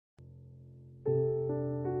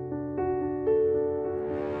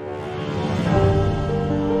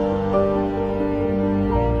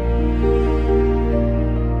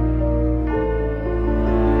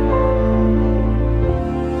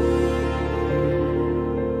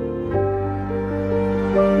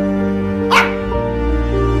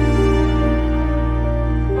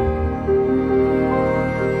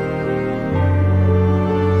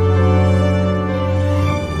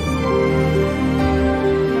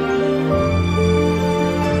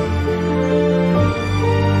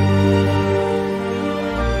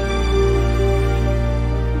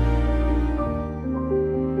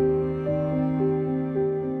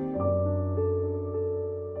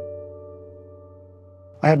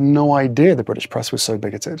I had no idea the British press was so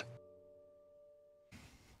bigoted.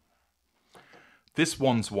 This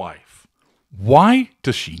one's wife. Why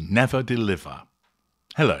does she never deliver?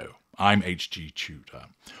 Hello, I'm H.G. Tudor.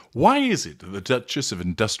 Why is it that the Duchess of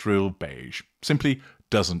Industrial Beige simply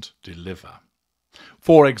doesn't deliver?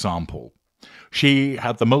 For example, she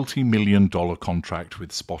had the multi-million-dollar contract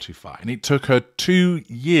with Spotify, and it took her 2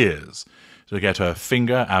 years to get her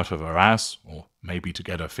finger out of her ass, or maybe to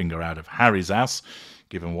get her finger out of Harry's ass,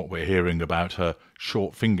 given what we're hearing about her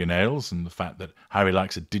short fingernails and the fact that Harry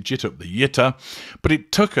likes a digit up the yitter. But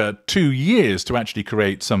it took her 2 years to actually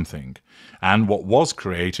create something. And what was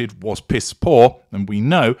created was piss poor, and we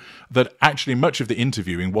know that actually much of the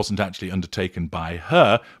interviewing wasn't actually undertaken by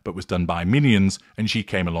her, but was done by minions, and she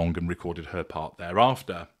came along and recorded her part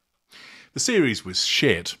thereafter. The series was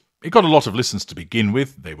shit. It got a lot of listens to begin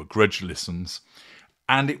with, they were grudge listens,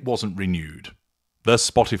 and it wasn't renewed. Thus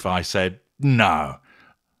Spotify said, no,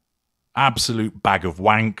 absolute bag of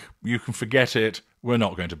wank, you can forget it, we're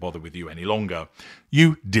not going to bother with you any longer.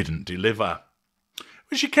 You didn't deliver.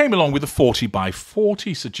 She came along with a 40 by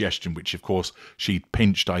 40 suggestion, which of course she'd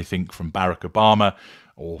pinched, I think, from Barack Obama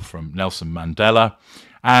or from Nelson Mandela.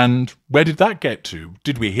 And where did that get to?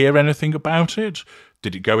 Did we hear anything about it?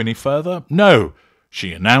 Did it go any further? No.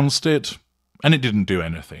 She announced it, and it didn't do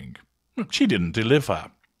anything. She didn't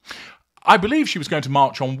deliver. I believe she was going to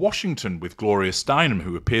march on Washington with Gloria Steinem,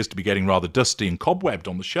 who appears to be getting rather dusty and cobwebbed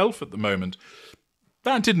on the shelf at the moment.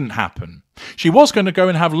 That didn't happen. She was going to go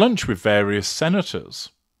and have lunch with various senators,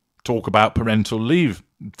 talk about parental leave.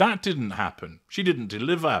 That didn't happen. She didn't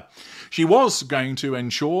deliver. She was going to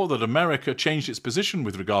ensure that America changed its position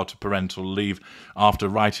with regard to parental leave after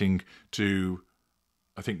writing to,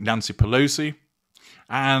 I think, Nancy Pelosi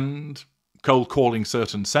and cold calling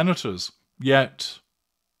certain senators. Yet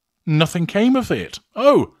nothing came of it.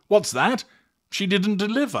 Oh, what's that? She didn't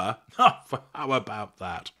deliver? How about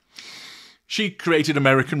that? She created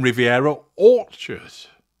American Riviera Orchard.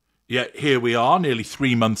 Yet here we are, nearly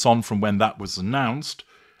 3 months on from when that was announced,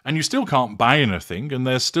 and you still can't buy anything, and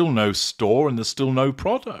there's still no store, and there's still no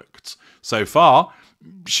products. So far,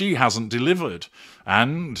 she hasn't delivered.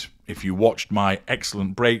 And if you watched my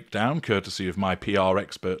excellent breakdown, courtesy of my PR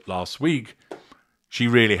expert last week, she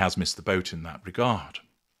really has missed the boat in that regard.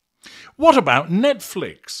 What about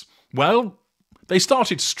Netflix? Well, they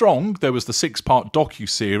started strong. There was the 6-part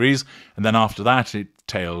docu-series, and then after that it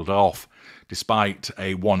tailed off. Despite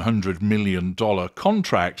a $100 million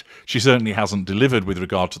contract, she certainly hasn't delivered with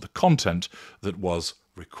regard to the content that was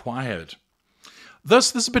required.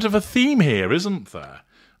 Thus, there's a bit of a theme here, isn't there?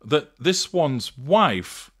 That this one's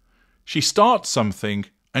wife, she starts something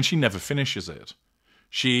and she never finishes it.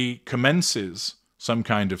 She commences some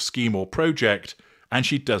kind of scheme or project and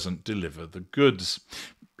she doesn't deliver the goods.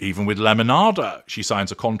 Even with Lemonada, she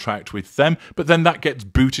signs a contract with them, but then that gets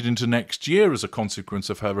booted into next year as a consequence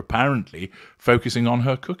of her apparently focusing on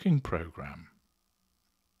her cooking program.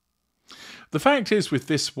 The fact is, with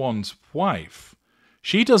this one's wife,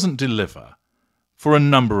 she doesn't deliver for a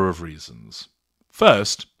number of reasons.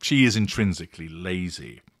 First, she is intrinsically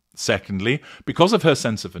lazy. Secondly, because of her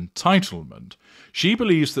sense of entitlement, she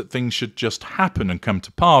believes that things should just happen and come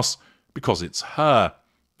to pass because it's her.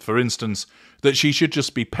 For instance, that she should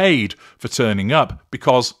just be paid for turning up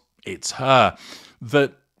because it's her.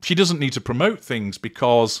 That she doesn't need to promote things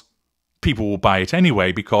because people will buy it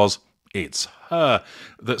anyway because it's her.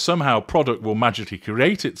 That somehow product will magically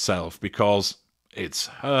create itself because it's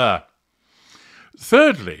her.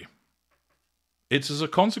 Thirdly, it's as a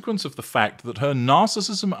consequence of the fact that her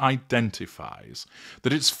narcissism identifies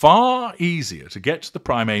that it's far easier to get to the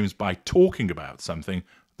prime aims by talking about something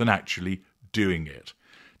than actually doing it.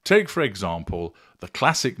 Take, for example, the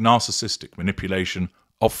classic narcissistic manipulation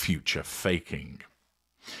of future faking.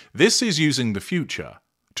 This is using the future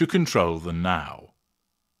to control the now.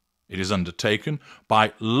 It is undertaken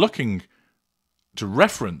by looking to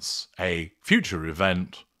reference a future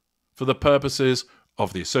event for the purposes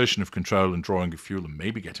of the assertion of control and drawing of fuel and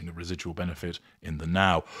maybe getting a residual benefit in the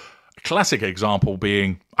now. A classic example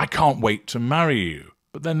being, I can't wait to marry you,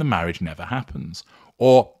 but then the marriage never happens.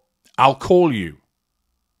 Or, I'll call you,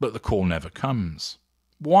 but the call never comes.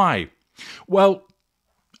 Why? Well,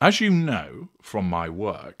 as you know from my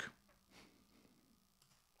work,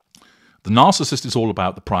 the narcissist is all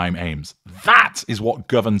about the prime aims. That is what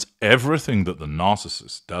governs everything that the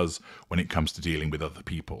narcissist does when it comes to dealing with other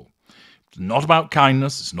people. It's not about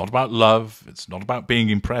kindness, it's not about love, it's not about being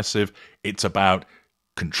impressive, it's about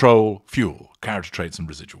control, fuel, character traits and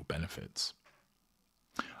residual benefits.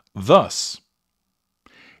 Thus,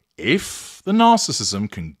 if the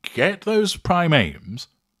narcissism can get those prime aims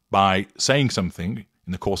by saying something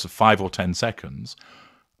in the course of 5 or 10 seconds.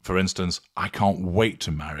 For instance, I can't wait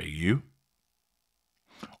to marry you.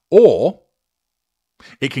 Or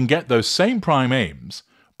it can get those same prime aims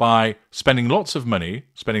by spending lots of money,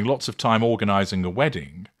 spending lots of time organising a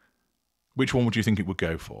wedding. Which one would you think it would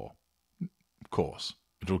go for? Of course,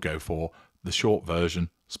 it'll go for the short version,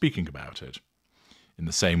 speaking about it. In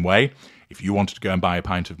the same way, if you wanted to go and buy a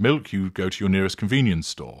pint of milk, you'd go to your nearest convenience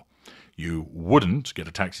store. You wouldn't get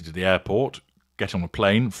a taxi to the airport, get on a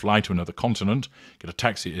plane, fly to another continent, get a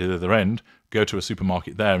taxi at the other end, go to a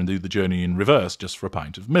supermarket there and do the journey in reverse just for a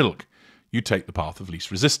pint of milk. You take the path of least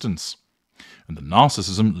resistance. And the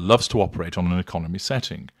narcissism loves to operate on an economy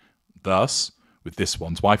setting. Thus, with this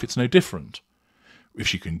one's wife, it's no different. If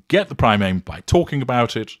she can get the prime aim by talking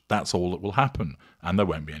about it, that's all that will happen, and there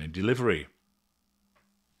won't be any delivery.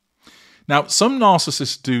 Now, some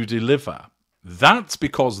narcissists do deliver. That's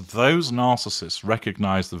because those narcissists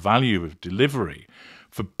recognize the value of delivery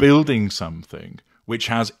for building something which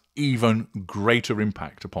has even greater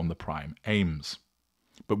impact upon the prime aims.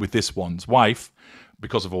 But with this one's wife,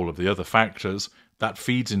 because of all of the other factors, that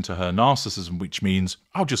feeds into her narcissism, which means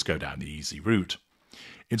I'll just go down the easy route.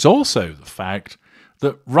 It's also the fact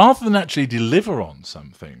that rather than actually deliver on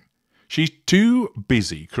something, she's too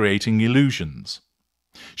busy creating illusions.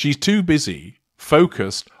 She's too busy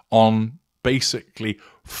focused on basically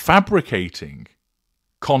fabricating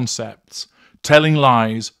concepts, telling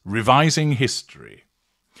lies, revising history,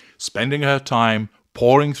 spending her time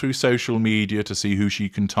pouring through social media to see who she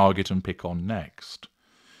can target and pick on next.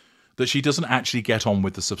 That she doesn't actually get on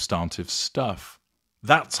with the substantive stuff.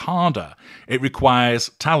 That's harder. It requires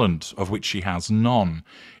talent, of which she has none.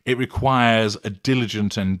 It requires a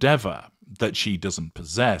diligent endeavour that she doesn't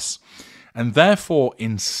possess. And therefore,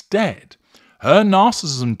 instead, her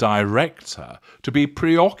narcissism directs her to be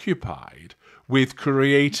preoccupied with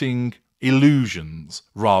creating illusions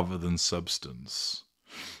rather than substance,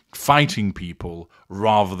 fighting people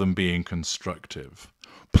rather than being constructive,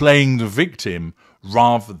 playing the victim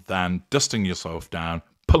rather than dusting yourself down,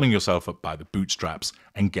 pulling yourself up by the bootstraps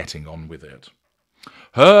and getting on with it.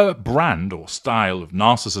 Her brand or style of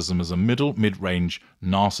narcissism as a mid-range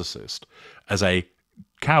narcissist, as a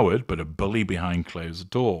coward but a bully behind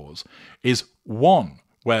closed doors, is one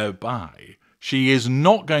whereby she is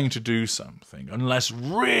not going to do something unless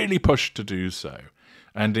really pushed to do so,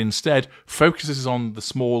 and instead focuses on the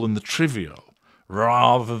small and the trivial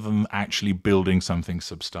rather than actually building something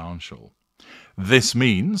substantial. This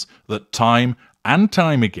means that time and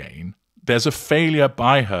time again there's a failure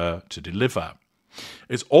by her to deliver.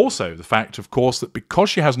 It's also the fact, of course, that because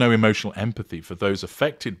she has no emotional empathy for those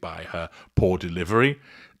affected by her poor delivery,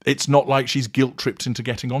 it's not like she's guilt-tripped into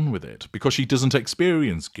getting on with it, because she doesn't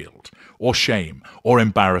experience guilt, or shame, or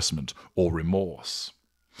embarrassment, or remorse.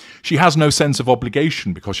 She has no sense of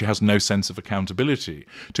obligation because she has no sense of accountability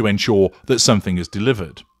to ensure that something is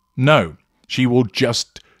delivered. No, she will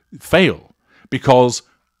just fail because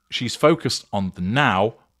she's focused on the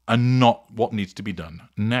now and not what needs to be done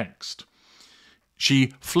next.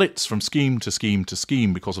 She flits from scheme to scheme to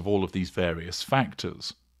scheme because of all of these various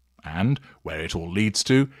factors. And where it all leads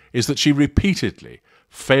to is that she repeatedly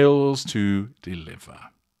fails to deliver.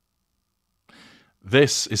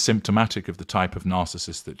 This is symptomatic of the type of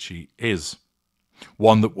narcissist that she is.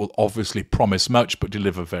 One that will obviously promise much but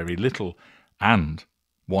deliver very little, and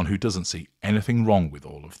one who doesn't see anything wrong with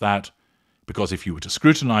all of that, because if you were to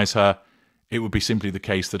scrutinize her, it would be simply the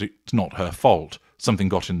case that it's not her fault. Something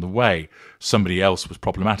got in the way. Somebody else was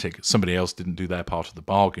problematic. Somebody else didn't do their part of the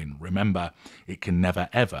bargain. Remember, it can never,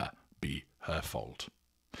 ever be her fault.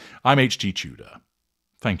 I'm H.G. Tudor.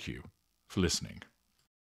 Thank you for listening.